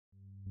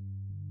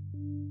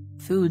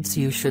Foods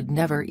you should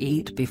never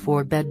eat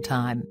before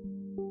bedtime.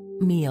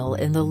 Meal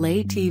in the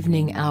late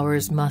evening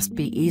hours must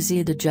be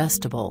easy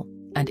digestible,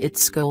 and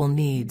its goal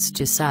needs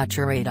to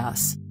saturate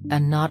us,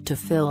 and not to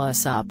fill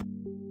us up.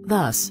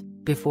 Thus,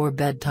 before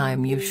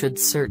bedtime you should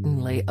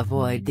certainly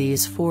avoid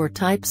these 4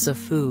 types of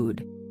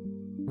food.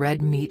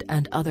 Red meat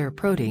and other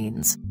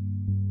proteins.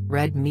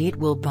 Red meat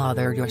will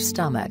bother your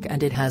stomach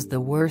and it has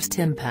the worst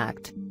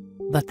impact.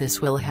 But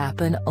this will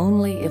happen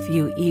only if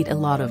you eat a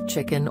lot of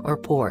chicken or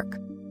pork.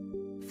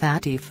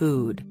 Fatty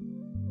food.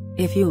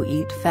 If you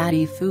eat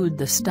fatty food,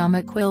 the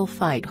stomach will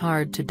fight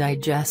hard to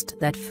digest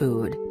that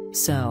food,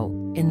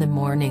 so, in the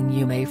morning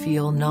you may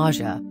feel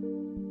nausea.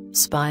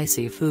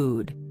 Spicy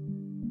food.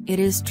 It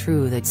is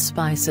true that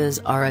spices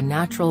are a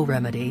natural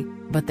remedy,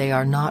 but they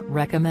are not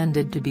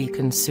recommended to be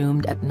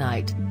consumed at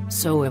night,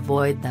 so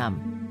avoid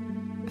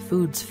them.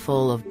 Foods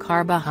full of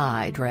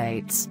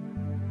carbohydrates.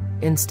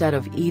 Instead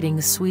of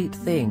eating sweet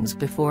things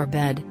before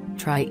bed,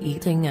 try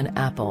eating an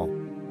apple.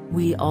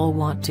 We all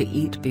want to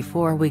eat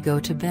before we go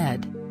to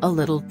bed, a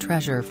little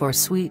treasure for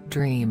sweet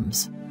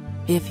dreams.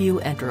 If you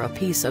enter a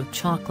piece of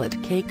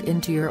chocolate cake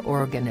into your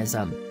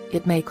organism,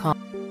 it may cause